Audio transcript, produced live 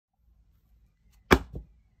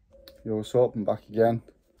Yo, what's up? I'm back again.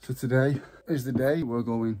 So today is the day we're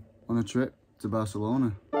going on a trip to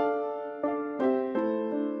Barcelona.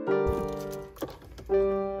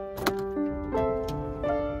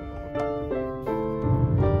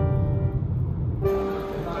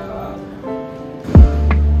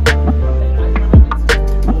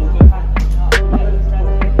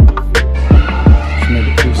 Just made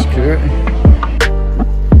it through security.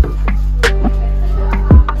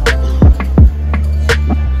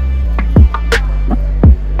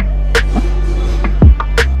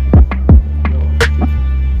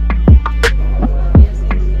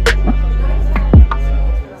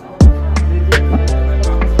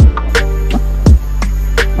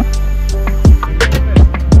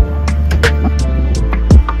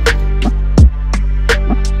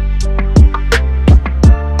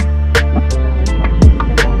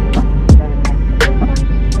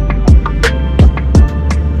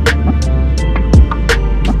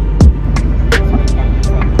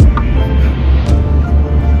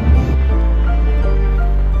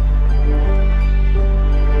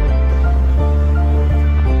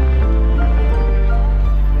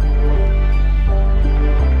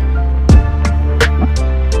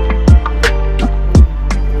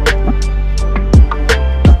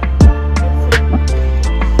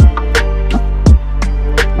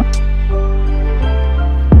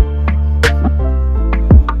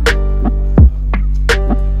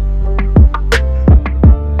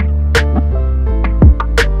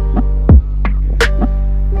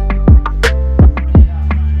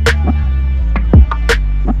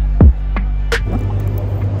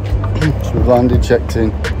 Landed, checked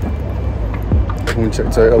in, and we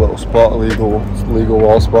checked out a little spot, a legal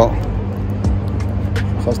wall spot.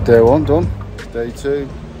 So that's day one done. Day two,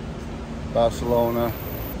 Barcelona,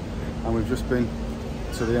 and we've just been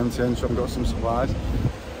to the MTN shop and got some supplies.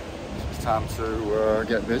 It's time to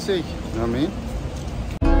get busy, you know what I mean?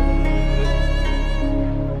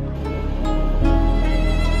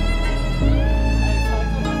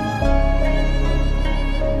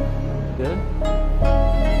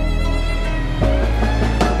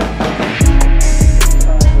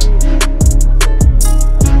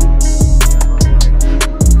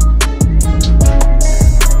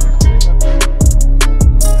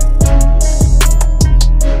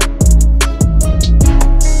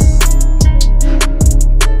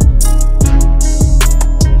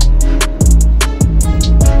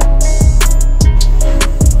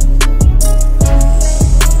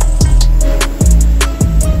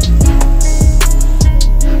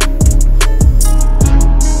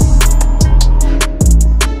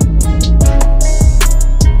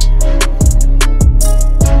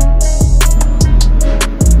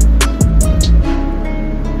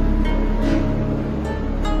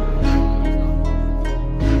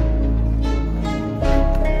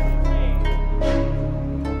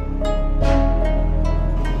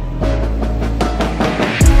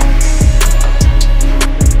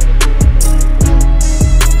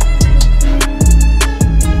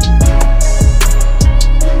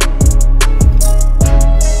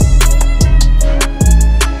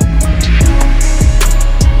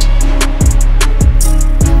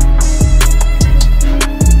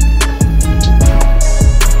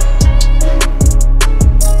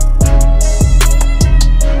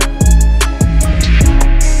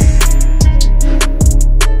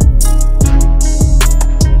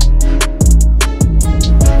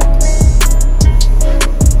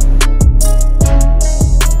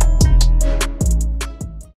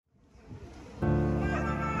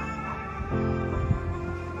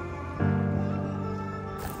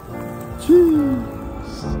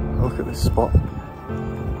 Jeez, look at this spot.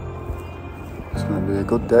 It's going to be a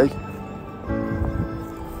good day.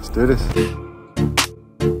 Let's do this.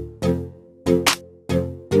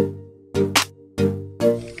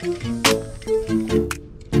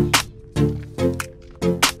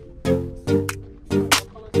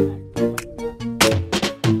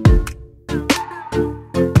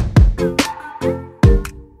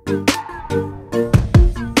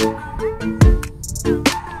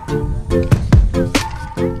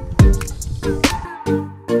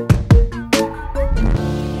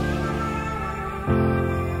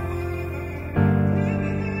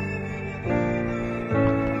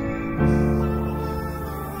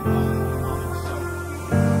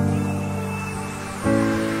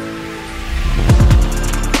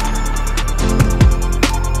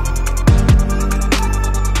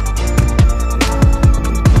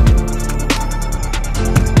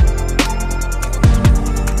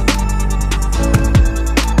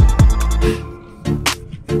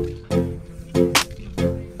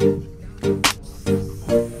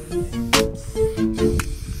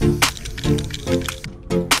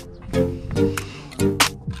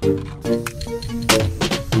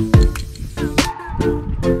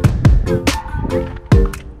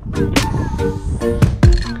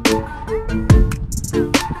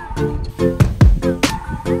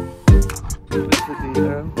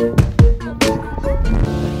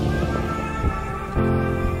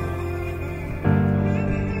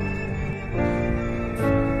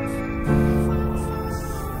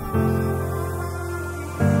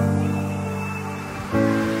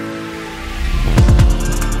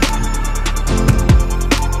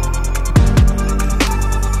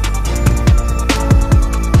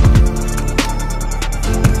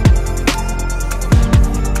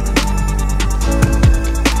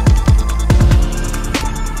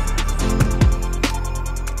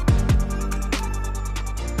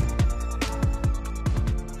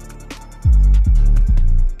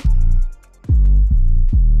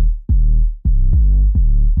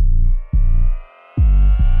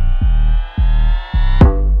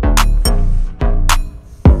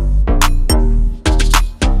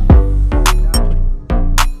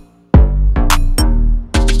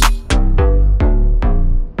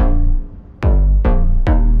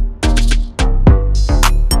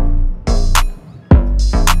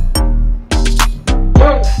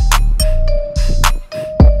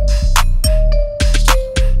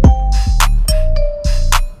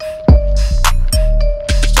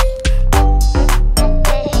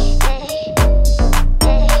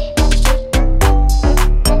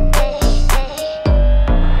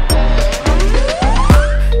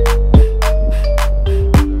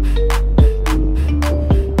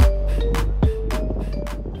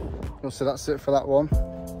 so that's it for that one.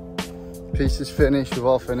 Piece is finished, we've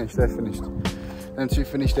all finished, they're finished. Them two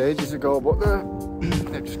finished ages ago, but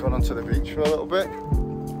they've just gone onto the beach for a little bit.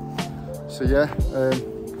 So yeah,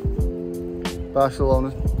 Barcelona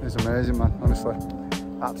is amazing, man, honestly.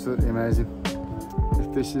 Absolutely amazing.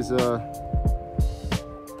 If this is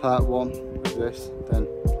part one of this, then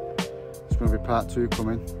there's going to be part two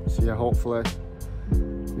coming. So yeah, hopefully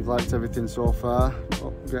you've liked everything so far.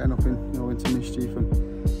 Getting up in, into mischief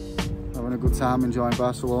and having a good time, enjoying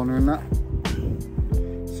Barcelona and that.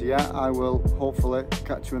 So yeah, I will hopefully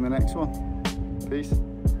catch you in the next one. Peace.